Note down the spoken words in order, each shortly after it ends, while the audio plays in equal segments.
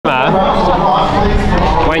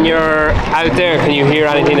when you're out there, can you hear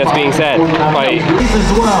anything that's being said?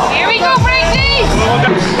 Here we go, Frankie!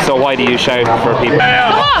 So why do you shout for people?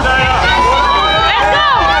 Come on! Let's go!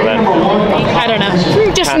 I don't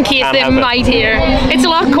know, just in case they might hear. It's a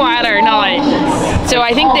lot quieter now, so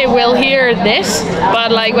I think they will hear this,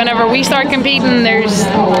 but like whenever we start competing,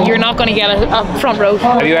 you're not going to get a front row.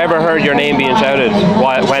 Have you ever heard your name being shouted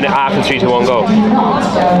when after 3, 2, 1 go?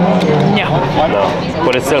 No. No,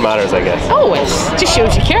 but it still matters, I guess. Always, just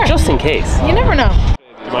shows you care. Just in case. You never know.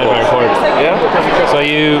 Mind if I record? Yeah. So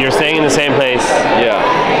you're staying in the same place? Yeah.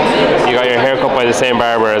 You got your hair cut by the same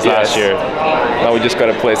barber as last year? No, we just got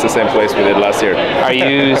to place the same place we did last year. Are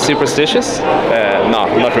you superstitious? No,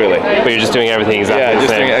 not really. But you're just doing everything exactly the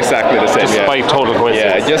same? Yeah, just doing exactly the same. Just by total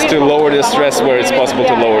coincidence? Yeah, just to lower the stress where it's possible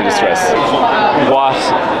to lower the stress. What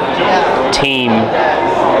team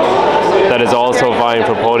that is also vying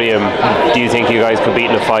for podium do you think you guys could beat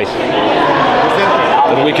in a fight?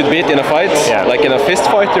 That we could beat in a fight? Yeah. Like in a fist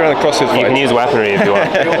fight or in a CrossFit fight? You can use weaponry if you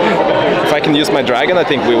want. If I can use my dragon, I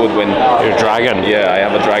think we would win. Your dragon? Yeah, I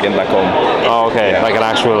have a dragon back home. Oh, okay. Yeah. Like an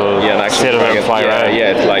actual sit around and fly around?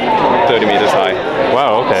 Yeah, it's like 30 meters high.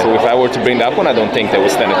 Wow, okay. So if I were to bring that one, I don't think they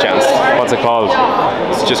would stand a chance. What's it called?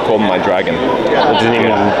 It's just called my dragon. I didn't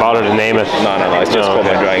even bother to name it. No, it's just called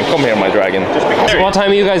my dragon. Come here, my dragon. What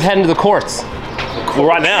time are you guys heading to the courts? Well,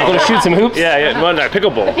 right now. Going to shoot some hoops? Yeah. Well, no,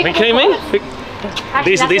 pickleball. Are you kidding me?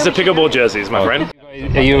 These are pickleball jerseys, my friend.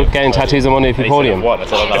 Are you getting tattoos on Monday if you podium?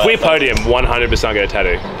 If we podium, 100% get a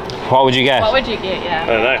tattoo. What would you get? What would you get, yeah? I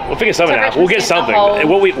don't know. We'll figure something out. We'll get something.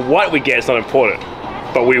 What we get is not important,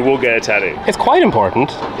 but we will get a tattoo. It's quite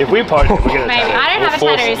important. If we podium, we get a Maybe. tattoo. I don't have a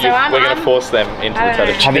tattoo, so We're going to force them into the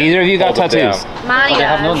tattoo. Have either of you got tattoos? Mine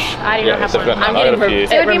does. I do not have one. I'm getting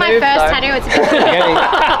it would be my first tattoo. It's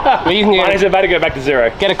Well, you can Mine is about to go back to 0.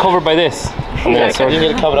 get it covered by this. And then You're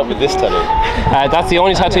going to cover it up with this tattoo. that's the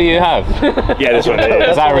only tattoo you have. Yeah, this one.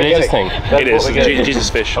 Is that a religious thing? It is. Jesus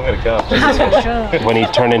fish. I'm going to go. When he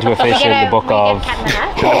turned into a fish in the book of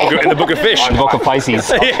In the book of fish. the book of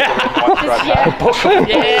Pisces. Yeah.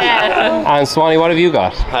 And Swanee, what have you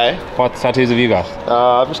got? Hi. What tattoos have you got?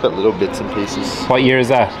 I've just got little bits and pieces. What year is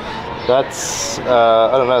that? That's,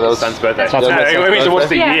 I don't know, that was... Son's birthday. That's my son's We should watch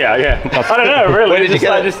the year, yeah. I don't know, really. Where did you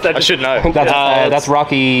get it? I should know. That's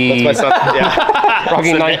Rocky. That's my son, yeah.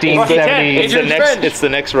 Rocky 1970. It's the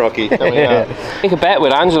next Rocky coming out. Make a bet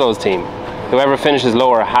with Angelo's team. Whoever finishes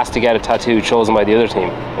lower has to get a tattoo chosen by the other team.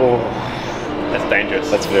 Oh, That's dangerous.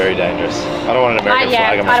 that's very dangerous. I don't want an American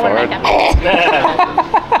flag on my forehead.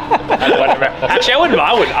 Actually,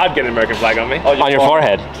 I would. I'd get an American flag on me. On your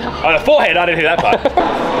forehead. On the forehead, I didn't hear that part.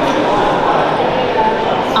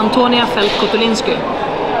 Antonia Felt-Kotulinsky.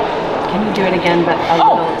 Can you do it again, but a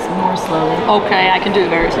little more slowly? Okay, I can do it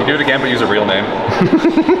very slowly. You do it again, but use a real name.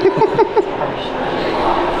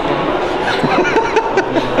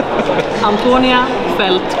 Antonia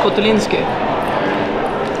Felt-Kotulinsky.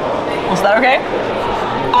 Was that okay?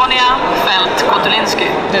 Antonia Felt-Kotulinsky.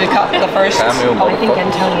 Did it cut the first? I think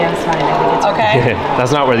Antonio's fine. I think it's Okay.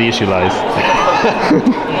 That's not where the issue lies. Thank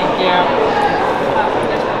you.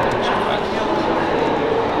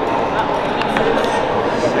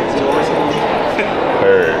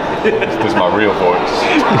 This is my real voice.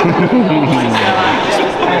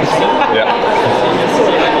 Yeah.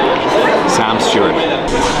 Sam Stewart.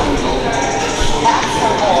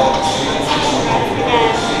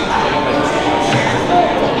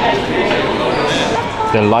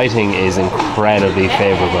 The lighting is incredibly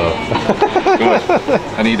favourable. Good.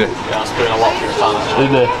 I need it. Yeah, it's doing a lot for your tongue.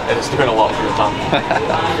 Isn't it? It's doing a lot for your tongue.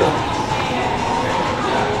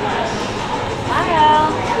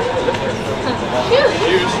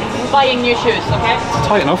 Shoes. Buying new shoes, okay?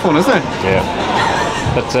 Tight enough one, isn't it? Yeah.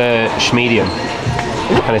 That's a schmedium.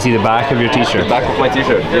 Can I see the back of your t-shirt? Back of my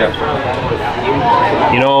t-shirt, yeah.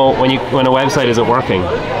 You know, when a website isn't working.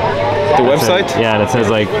 The website? Yeah, and it says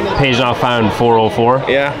like page not found 404.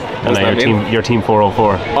 Yeah. And then your team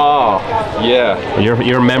 404. Oh, yeah.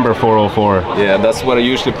 You're member 404. Yeah, that's what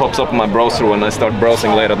usually pops up in my browser when I start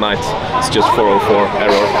browsing late at night. It's just 404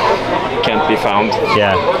 error. Can't be found.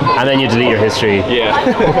 Yeah. And then you delete your history. Yeah.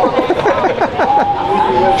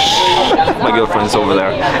 My girlfriend's over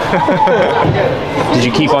there. Did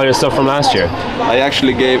you keep all your stuff from last year? I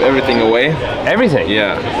actually gave everything away. Everything?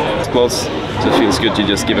 Yeah. It's close. So it feels good to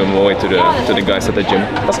just give them away to the guys at the gym.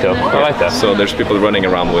 That's cool. I like that. So there's people running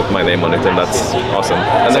around with my name on it, and that's awesome.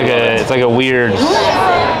 And It's like a weird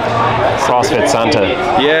CrossFit Santa.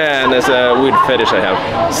 Yeah, and there's a weird fetish I have.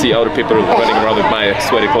 See other people running around with my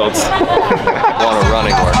sweaty clothes. Want a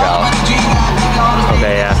running workout.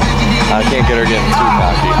 Okay, yeah. I can't get her getting too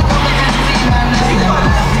cocky.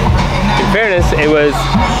 fairness, it was,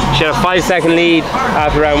 she had a 5-second lead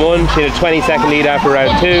after round 1, she had a 20-second lead after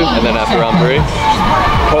round 2. And then after round 3?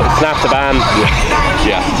 Snapped the band.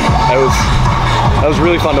 Yeah. That was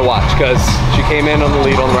really fun to watch because she came in on the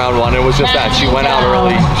lead on round 1. It was just that. She went out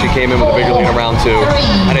early. She came in with a bigger lead in round 2.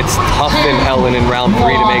 And it's tough in Helen in round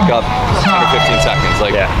 3 to make up 10 or 15 seconds.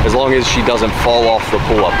 Like, as long as she doesn't fall off the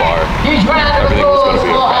pull-up bar, everything was going to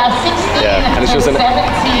be okay. Yeah. And it's just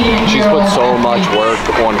she's put so much work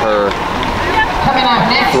on her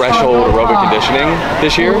threshold aerobic conditioning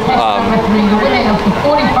this year.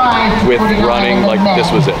 With running, like,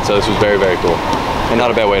 this was it. So this was very, very cool. And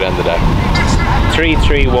not a bad way to end the day.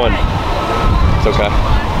 3-3-1. It's okay.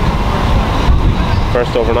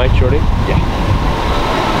 First overnight, Jordy? Yeah.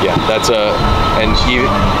 Yeah,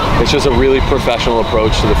 it's just a really professional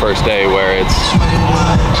approach to the first day where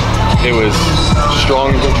it was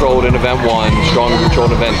strong and controlled in event 1, strong and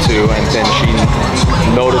controlled in event 2, and then she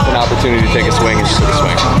noticed an opportunity to take a swing and she took a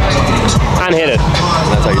swing. And hit it. And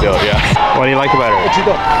that's how you do it, yeah. What do you like about her?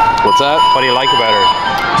 What's that? What do you like about her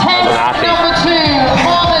as an athlete?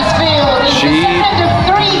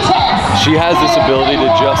 She has this ability to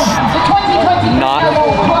just not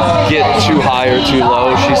get too high or too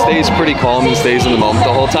low. She stays pretty calm and stays in the moment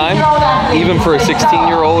the whole time. Even for a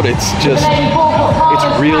 16-year-old, it's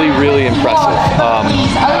really, really impressive.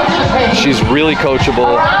 She's really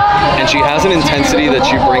coachable, and she has an intensity that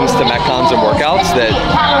she brings to Metcons and workouts that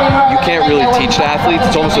you can't really teach to athletes.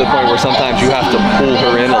 It's almost to the point where sometimes you have to pull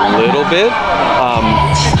her in a little bit,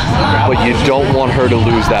 but you don't want her to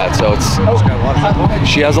lose that. So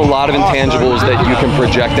she has a lot of intangibles that you can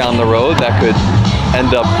project down the road that could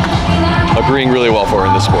end up agreeing really well for her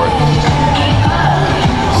in this sport.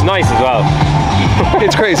 It's nice as well.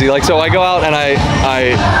 It's crazy. Like, so I go out and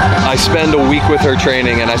I spend a week with her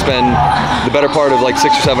training, and I spend the better part of like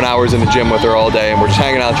 6 or 7 hours in the gym with her all day, and we're just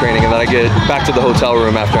hanging out training, and then I get back to the hotel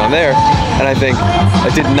room after I'm there, and I think I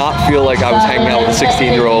did not feel like I was hanging out with a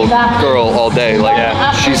 16-year-old girl all day. Like,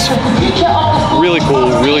 she's really cool,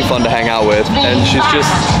 really fun to hang out with, and she's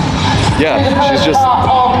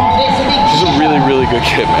a really, really good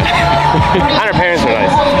kid, man. And her parents are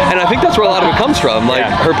nice. And I think that's where a lot of it comes from. Like,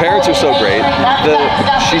 her parents are so great.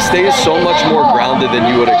 She stays so much more grounded than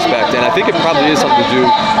you would expect. And I think it probably is something to do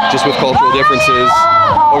just with cultural differences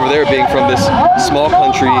over there, being from this small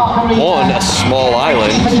country on a small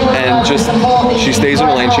island. And just, she stays in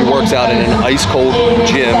her lane. She works out in an ice cold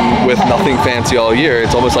gym with nothing fancy all year.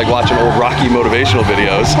 It's almost like watching old Rocky motivational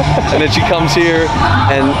videos. And then she comes here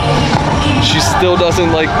and she still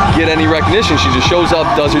doesn't like get any recognition. She just shows up,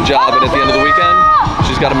 does her job, and at the end of the weekend,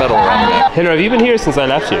 she's got a medal around her neck. Helen, have you been here since I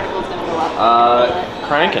left you?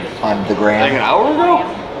 Cranking. On the ground. Like an hour ago?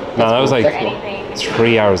 No, that was like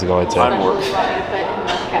 3 hours ago, I'd say. Time works. Yeah,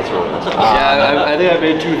 I think I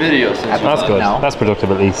made 2 videos since. That's good. No. That's productive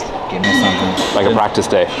at least. Give me something. Like a practice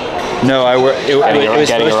day. No, it was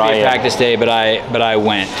supposed to be a in. practice day, but I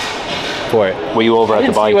went for it. Were you over at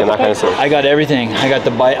the bike and that kind of stuff? I got everything. I got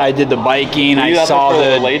the bike. I did the biking. I saw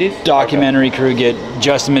the documentary crew get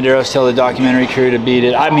Justin Medeiros tell the documentary crew to beat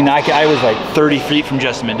it. I mean, I was like 30 feet from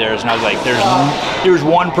Justin Medeiros, and I was like, there's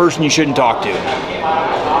one person you shouldn't talk to,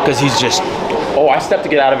 because he's just. Oh, I stepped to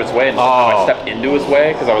get out of his way, and I stepped into his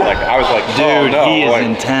way because I was like, dude, he is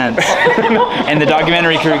intense. And the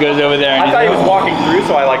documentary crew goes over there. And I thought he was walking through,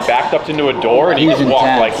 so I like backed up into a door, and he just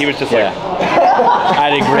walked like he was just like.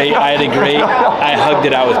 I hugged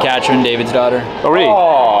it out with Katrin, David's daughter. Oh, really?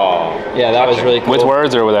 Oh. Yeah, that was really cool. With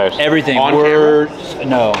words or without? Everything. On words. Camera?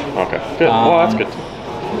 No. Okay. Good. Well, that's good.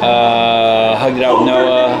 Hugged it out with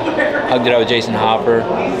Noah. Hugged it out with Jason Hopper.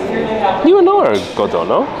 You and Noah are good though,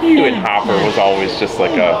 no? You and Hopper was always just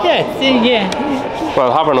like a. Yeah.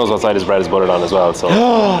 Well, Hopper knows what side his bread is buttered on as well, so.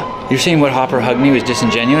 You're saying what Hopper hugged me was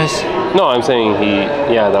disingenuous? No, I'm saying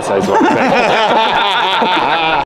that's how he's